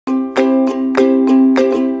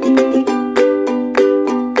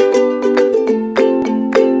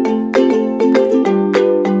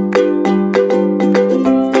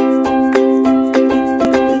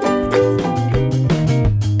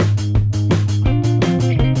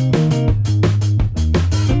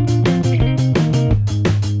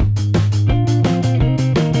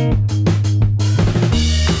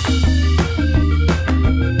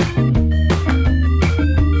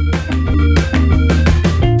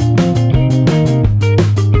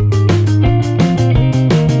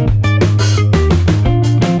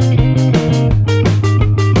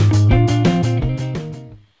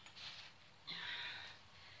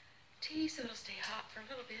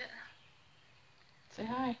Say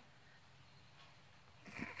hi.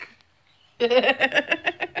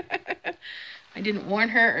 I didn't warn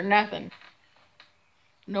her or nothing.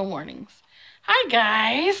 No warnings. Hi,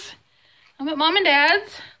 guys. I'm at Mom and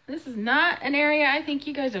Dad's. This is not an area I think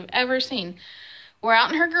you guys have ever seen. We're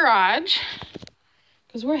out in her garage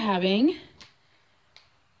because we're having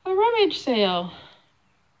a rummage sale.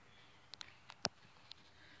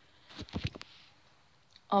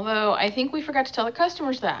 Although I think we forgot to tell the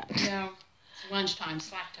customers that. No, it's lunchtime,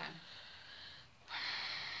 slack time.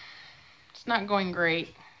 It's not going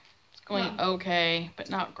great. It's going okay, but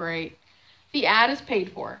not great. The ad is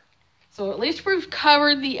paid for. So at least we've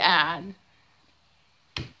covered the ad.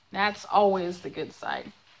 That's always the good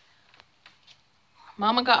side.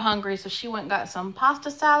 Mama got hungry, so she went and got some pasta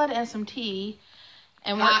salad and some tea.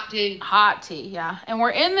 And Hot tea. Hot tea, yeah. And we're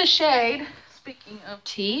in the shade. Speaking of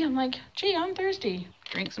tea, I'm like, gee, I'm thirsty.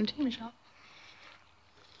 Drink some tea, Michelle.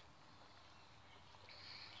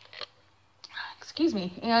 Excuse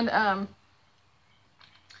me. And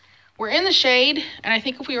we're in the shade, and I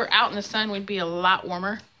think if we were out in the sun, we'd be a lot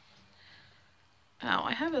warmer. Oh,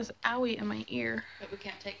 I have this owie in my ear. But we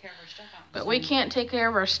can't take care of our stuff out in the But sun. we can't take care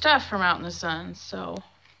of our stuff from out in the sun, so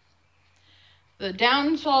the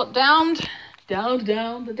downside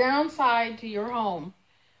to your home,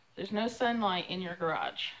 there's no sunlight in your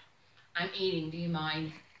garage. I'm eating. Do you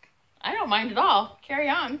mind? I don't mind at all. Carry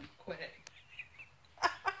on. Quit it.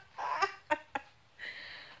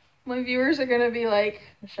 My viewers are going to be like,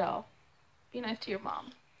 Michelle, be nice to your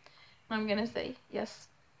mom. And I'm going to say, yes.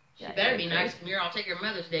 She better be nice to me or I'll take your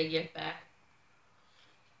Mother's Day gift back.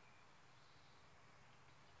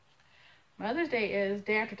 Mother's Day is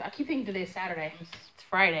day after. I keep thinking today's Saturday. It's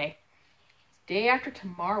Friday. It's day after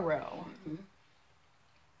tomorrow. Mm-hmm.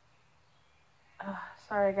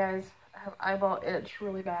 Sorry, guys. I have eyeball itch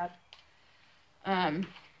really bad.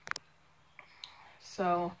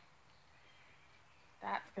 So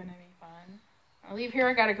that's gonna be fun. I leave here.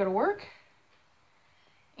 I gotta go to work,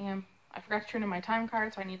 and I forgot to turn in my time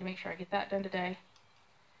card, so I need to make sure I get that done today.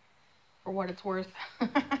 For what it's worth,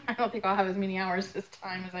 I don't think I'll have as many hours this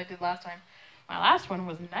time as I did last time. My last one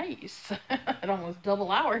was nice. I had almost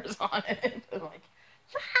double hours on it. Like,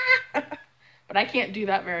 but I can't do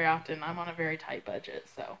that very often. I'm on a very tight budget,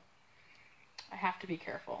 so I have to be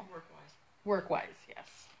careful. Work-wise, yes.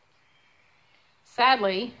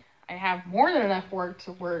 Sadly, I have more than enough work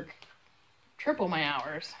to work triple my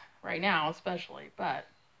hours right now, especially, but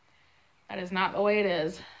that is not the way it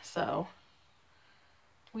is, so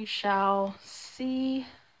we shall see.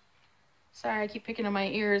 Sorry, I keep picking on my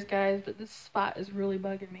ears, guys, but this spot is really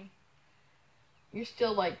bugging me. You're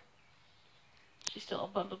still like, she's still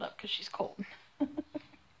bundled up because she's cold. My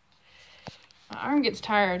arm gets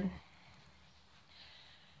tired.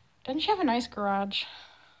 Doesn't she have a nice garage?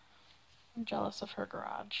 I'm jealous of her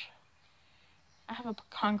garage. I have a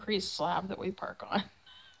concrete slab that we park on.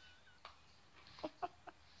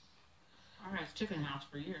 Our house, chicken house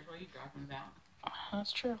for years. What are you talking about?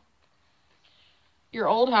 That's true. Your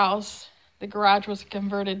old house, the garage was a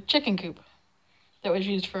converted chicken coop that was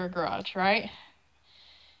used for a garage, right?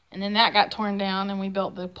 And then that got torn down and we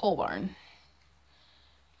built the pole barn.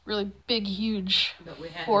 Really big, huge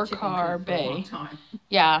 4-car bay. For a long time.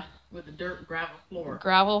 Yeah. With a gravel floor.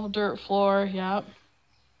 Gravel, dirt floor, yep.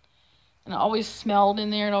 And it always smelled in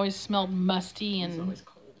there. It always smelled musty and It's always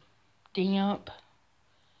cold. Damp.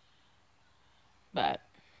 But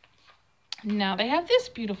now they have this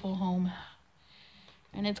beautiful home.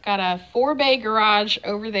 And it's got a 4-bay garage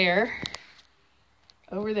over there.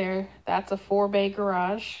 Over there. That's a 4-bay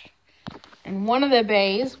garage. And one of the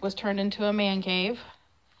bays was turned into a man cave.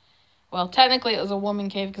 Well, technically it was a woman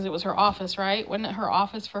cave because it was her office, right? Wasn't it her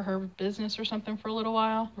office for her business or something for a little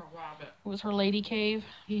while? For a while, but it was her lady cave.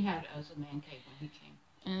 He had it as a man cave when he came.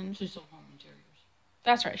 And she sold home interiors.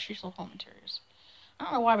 That's right, she sold home interiors. I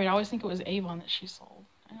don't know why, but I always think it was Avon that she sold.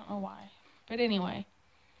 I don't know why. But anyway.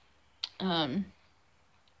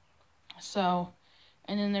 So,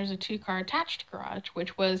 and then there's a 2-car attached garage,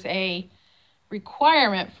 which was a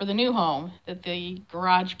requirement for the new home that the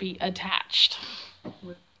garage be attached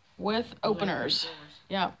with openers.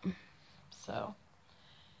 Yep. So,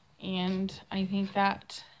 and I think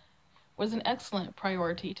that was an excellent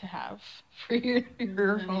priority to have for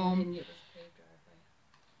your home.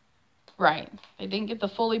 Right. They didn't get the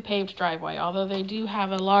fully paved driveway, although they do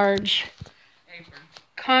have a large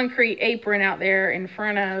concrete apron out there in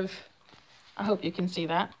front of, I hope you can see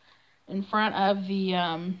that, in front of the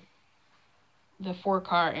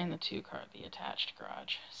 4-car and the 2-car, the attached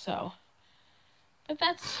garage. So,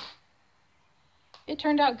 but it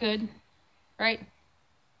turned out good, right?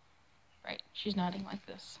 Right. She's nodding like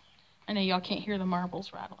this. I know y'all can't hear the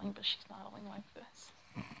marbles rattling, but she's nodding like this.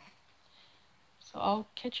 So I'll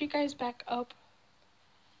catch you guys back up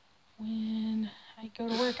when I go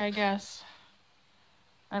to work, I guess.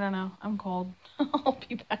 I don't know. I'm cold. I'll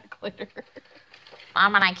be back later.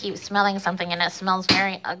 Mom and I keep smelling something, and it smells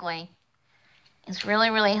very ugly. It's really,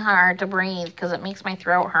 really hard to breathe because it makes my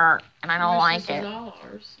throat hurt, and I don't like it. All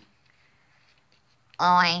ours.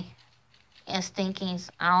 Oi. It stinkies.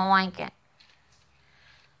 I don't like it.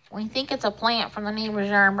 We think it's a plant from the neighbor's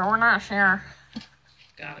yard, but we're not sure.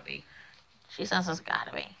 Gotta be. She says it's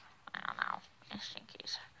gotta be. I don't know. It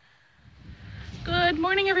stinkies. Good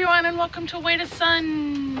morning, everyone, and welcome to Way to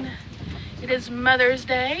Sun. It is Mother's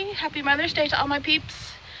Day. Happy Mother's Day to all my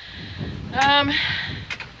peeps.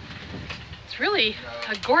 It's really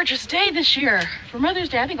a gorgeous day this year for Mother's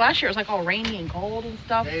Day. I think last year it was like all rainy and cold and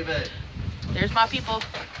stuff. David. There's my people.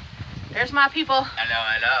 There's my people.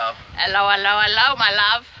 Hello. Hello, hello, hello, my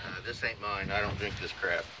love. This ain't mine. I don't drink this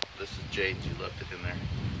crap. This is Jade's. You left it in there.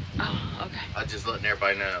 Oh, okay. I'm just letting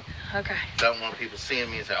everybody know. Okay. Don't want people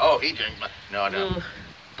seeing me and say, oh, he drinks my... No, I don't. Ooh,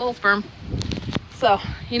 bull sperm. So,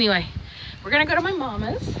 anyway, we're going to go to my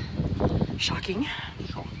mama's. Shocking.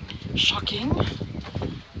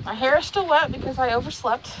 My hair is still wet because I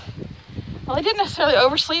overslept. Well, I didn't necessarily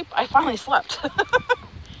oversleep. I finally slept.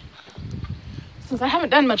 Since I haven't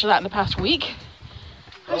done much of that in the past week.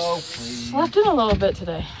 Oh, please. Slept in a little bit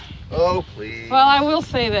today. Oh, please. Well, I will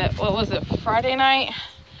say that, what was it, Friday night?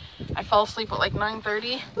 I fell asleep at like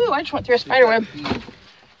 9:30. Ooh, I just went through a spider web.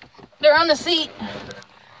 They're on the seat.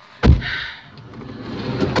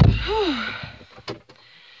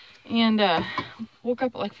 And woke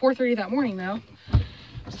up at like 4:30 that morning though.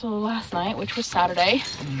 So last night, which was Saturday,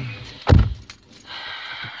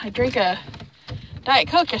 I drank a Diet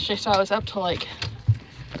Coke yesterday, so I was up till like,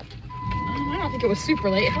 I don't think it was super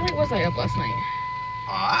late. How late was I up last night?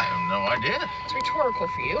 I have no idea. It's rhetorical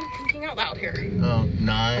for you. Thinking out loud here.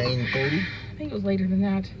 9:30? I think it was later than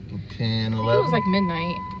that. 10, 11? It was like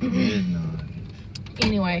midnight. Midnight.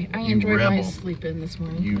 Anyway, I You enjoyed my rebel. sleep in this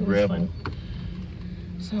morning. You It was rebel. fun.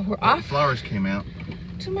 So we're The off flowers came out.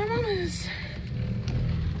 to my mama's.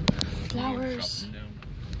 Flowers.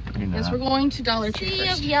 You're not. Yes, we're going to Dollar Tree Sea of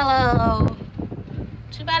first. yellow.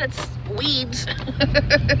 Too bad it's weeds.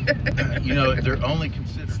 You know, they're only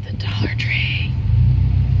considered... The Dollar Tree.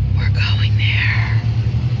 We're going there.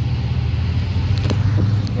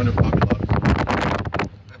 Wonder if Bobby Lobby...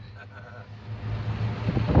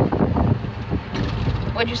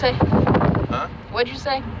 What'd you say? Huh? What'd you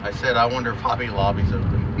say? I said, I wonder if Hobby Lobby's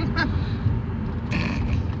open.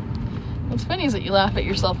 What's funny is that you laugh at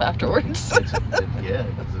yourself afterwards. Yeah,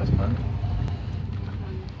 because it's fun.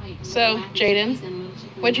 So, Jaden,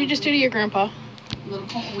 what'd you just do to your grandpa?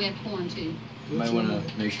 We had corn too. You might want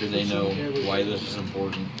to make sure they know why this is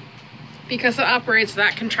important. Because it operates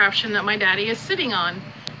that contraption that my daddy is sitting on.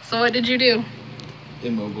 So what did you do?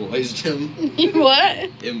 Immobilized him. You what?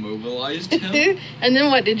 Immobilized him? And then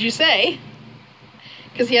what did you say?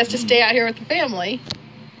 Because he has to stay out here with the family.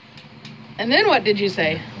 And then what did you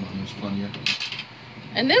say? It's funnier.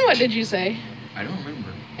 And then what did you say? I don't remember.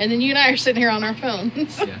 And then you and I are sitting here on our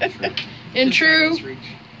phones. Yeah, true.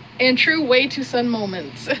 in true Way to Sun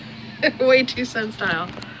moments. Way to Sun style.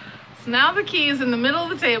 So now the key is in the middle of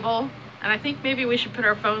the table. And I think maybe we should put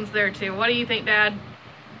our phones there too. What do you think, Dad?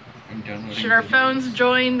 I'm done with Should our phones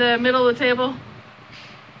join the middle of the table?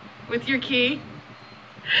 With your key?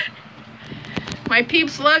 My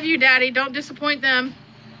peeps love you, Daddy. Don't disappoint them.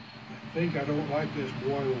 I think I don't like this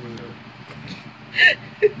boy over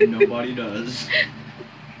there. Nobody does.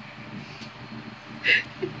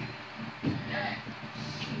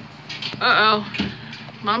 Uh-oh.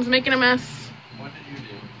 Mom's making a mess. What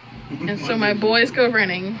did you do? And so my boys go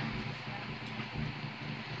running.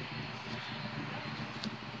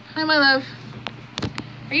 Hi, my love.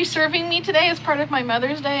 Are you serving me today as part of my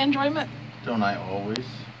Mother's Day enjoyment? Don't I always?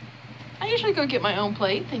 I usually go get my own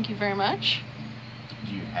plate. Thank you very much.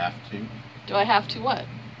 Do you have to? Do I have to what?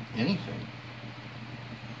 Anything.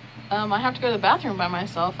 I have to go to the bathroom by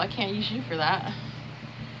myself. I can't use you for that.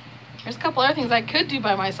 There's a couple other things I could do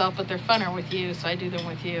by myself, but they're funner with you, so I do them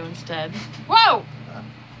with you instead. Whoa!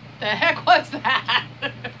 The heck was that?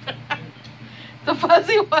 The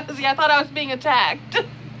fuzzy wuzzy. I thought I was being attacked. So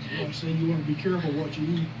I say you want to be careful what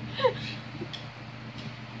you eat.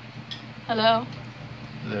 Hello.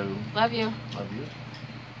 Hello. Love you. Love you.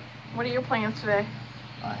 What are your plans today?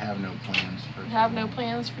 I have no plans for You have no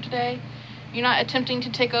plans for today? You're not attempting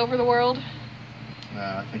to take over the world? No,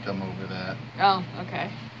 I think I'm over that. Oh,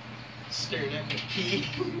 okay. Staring at the key.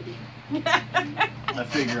 I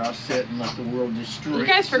figure I'll sit and let the world destroy You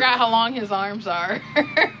guys itself. forgot how long his arms are.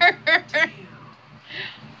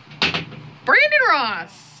 Brandon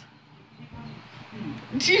Ross.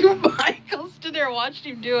 Dude, Michael stood there and watched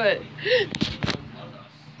him do it.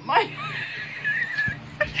 My.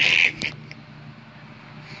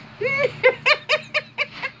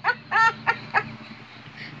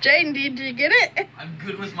 Jaden, did you get it? I'm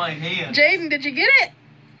good with my hands. Jaden, did you get it?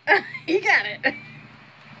 You got it.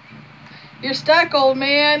 You're stuck, old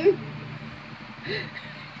man.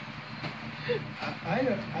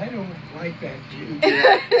 I don't like that dude.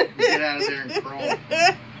 Get out of there and crawl.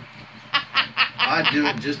 I'd do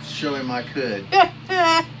it just to show him I could.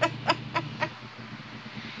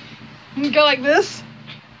 You go like this.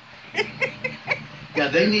 Yeah,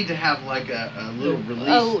 they need to have like a little release.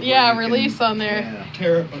 Oh, where yeah, you release on there. Yeah.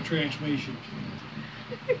 Tear up my transmission.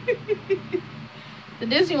 The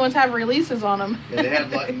Disney ones have releases on them. Yeah, they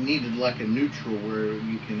have like needed like a neutral where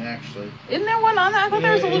you can actually. Isn't there one on that? I thought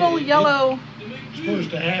there was a little yellow. It's supposed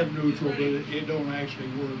to have neutral, but it don't actually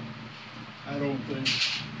work. I don't think.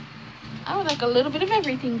 I would like a little bit of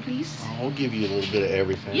everything, please. I'll give you a little bit of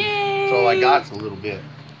everything. Yay! That's all I got's a little bit.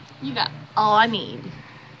 You got all I need.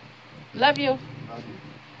 Love you.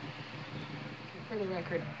 For the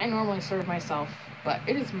record, I normally serve myself, but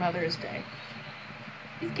it is Mother's Day.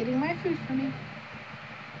 He's getting my food for me.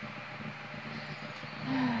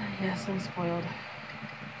 Yes, I'm spoiled.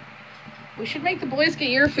 We should make the boys get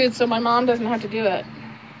your food so my mom doesn't have to do it.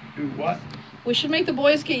 Do what? We should make the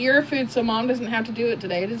boys get your food so mom doesn't have to do it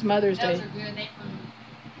today. It is Mother's Those Day. are good. They from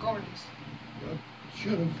Gordon's.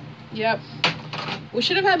 Should have. Yep. We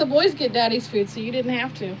should have had the boys get Daddy's food so you didn't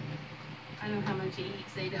have to. I know how much he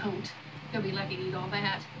eats. They don't. He'll be lucky to eat all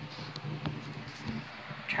that.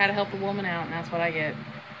 Try to help the woman out, and that's what I get.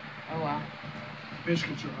 Oh well.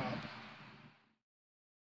 Biscuits are hot.